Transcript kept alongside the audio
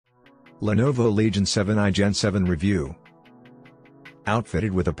Lenovo Legion 7i Gen 7 Review.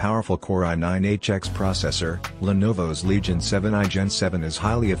 Outfitted with a powerful Core i9-HX processor, Lenovo's Legion 7i Gen 7 is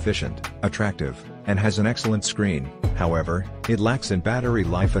highly efficient, attractive, and has an excellent screen. However, it lacks in battery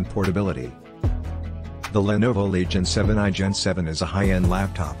life and portability. The Lenovo Legion 7i Gen 7 is a high-end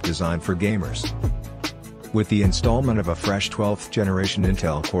laptop designed for gamers. With the installment of a fresh 12th generation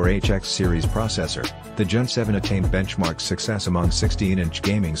Intel Core HX series processor, the Gen 7 attained benchmark success among 16-inch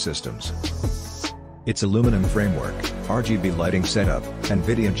gaming systems. Its aluminum framework, RGB lighting setup,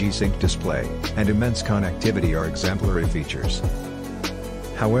 Nvidia G-Sync display, and immense connectivity are exemplary features.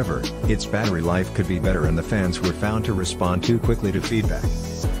 However, its battery life could be better, and the fans were found to respond too quickly to feedback.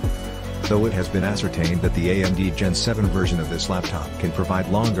 Though it has been ascertained that the AMD Gen 7 version of this laptop can provide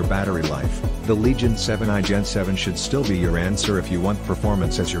longer battery life, the Legion 7i Gen 7 should still be your answer if you want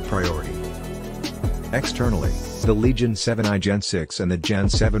performance as your priority. Externally, the Legion 7i Gen 6 and the Gen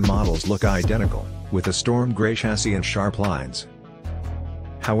 7 models look identical, with a storm gray chassis and sharp lines.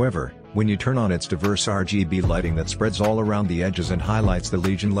 However, when you turn on its diverse RGB lighting that spreads all around the edges and highlights the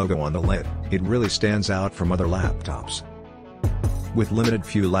Legion logo on the lid, it really stands out from other laptops. With limited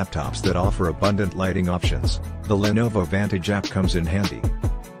few laptops that offer abundant lighting options, the Lenovo Vantage app comes in handy.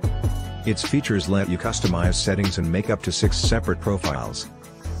 Its features let you customize settings and make up to 6 separate profiles.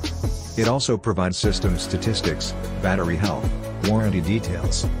 It also provides system statistics, battery health, warranty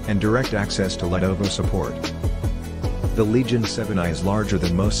details, and direct access to Lenovo support. The Legion 7i is larger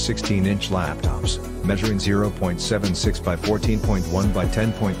than most 16-inch laptops, measuring 0.76 by 14.1 by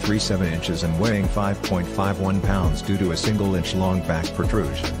 10.37 inches and weighing 5.51 pounds due to a single-inch long back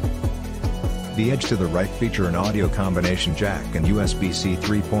protrusion. The edge to the right feature an audio combination jack and USB-C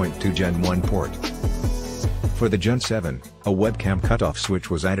 3.2 Gen 1 port. For the Gen 7, a webcam cutoff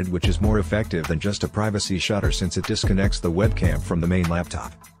switch was added, which is more effective than just a privacy shutter since it disconnects the webcam from the main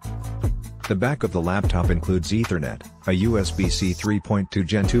laptop. The back of the laptop includes Ethernet, a USB-C 3.2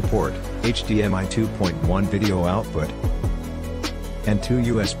 Gen 2 port, HDMI 2.1 video output, and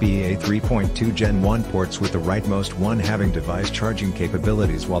 2 USB-A 3.2 Gen 1 ports, with the rightmost one having device charging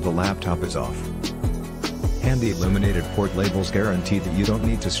capabilities while the laptop is off. Handy illuminated port labels guarantee that you don't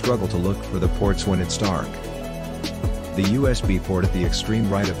need to struggle to look for the ports when it's dark. The USB port at the extreme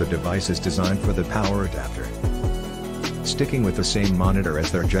right of the device is designed for the power adapter. Sticking with the same monitor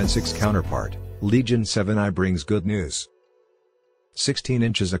as their Gen 6 counterpart, Legion 7i brings good news. 16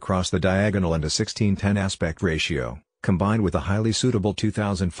 inches across the diagonal and a 16:10 aspect ratio, combined with a highly suitable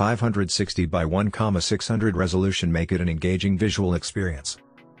 2560 by 1,600 resolution, make it an engaging visual experience.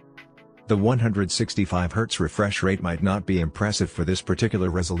 The 165 Hz refresh rate might not be impressive for this particular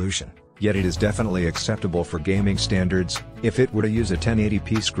resolution, yet it is definitely acceptable for gaming standards. If it were to use a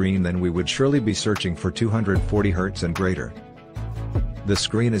 1080p screen, then we would surely be searching for 240 Hz and greater. The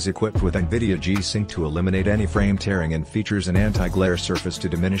screen is equipped with Nvidia G-Sync to eliminate any frame tearing and features an anti-glare surface to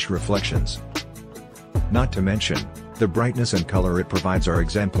diminish reflections. Not to mention, the brightness and color it provides are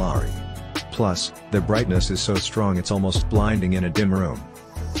exemplary. Plus, the brightness is so strong it's almost blinding in a dim room.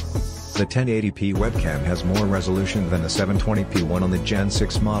 The 1080p webcam has more resolution than the 720p one on the Gen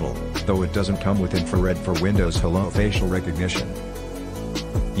 6 model, though it doesn't come with infrared for Windows Hello facial recognition.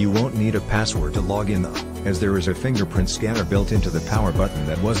 You won't need a password to log in though, as there is a fingerprint scanner built into the power button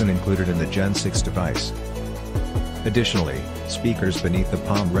that wasn't included in the Gen 6 device. Additionally, speakers beneath the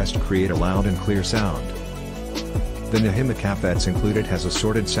palm rest create a loud and clear sound. The Nvidia cap that's included has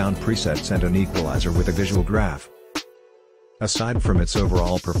assorted sound presets and an equalizer with a visual graph. Aside from its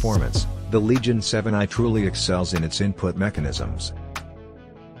overall performance, the Legion 7i truly excels in its input mechanisms.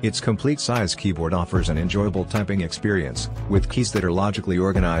 Its complete-size keyboard offers an enjoyable typing experience, with keys that are logically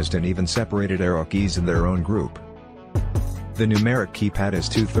organized and even separated arrow keys in their own group. The numeric keypad is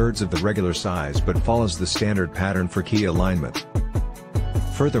 2/3 of the regular size but follows the standard pattern for key alignment.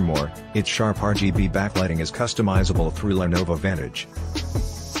 Furthermore, its sharp RGB backlighting is customizable through Lenovo Vantage.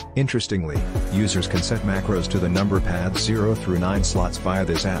 Interestingly, users can set macros to the number pads 0 through 9 slots via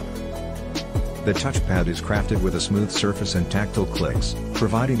this app. The touchpad is crafted with a smooth surface and tactile clicks,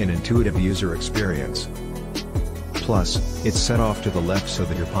 providing an intuitive user experience. Plus, it's set off to the left so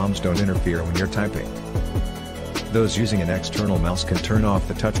that your palms don't interfere when you're typing. Those using an external mouse can turn off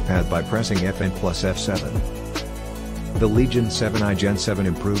the touchpad by pressing Fn plus F7. The Legion 7i Gen 7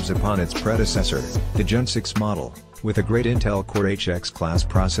 improves upon its predecessor, the Gen 6 model, with a great Intel Core HX class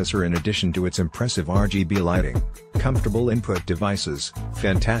processor in addition to its impressive RGB lighting, comfortable input devices,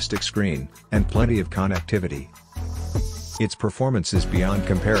 fantastic screen, and plenty of connectivity. Its performance is beyond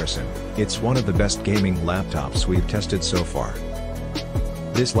comparison. It's one of the best gaming laptops we've tested so far.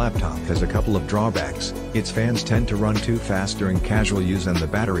 This laptop has a couple of drawbacks. Its fans tend to run too fast during casual use and the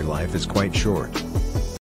battery life is quite short.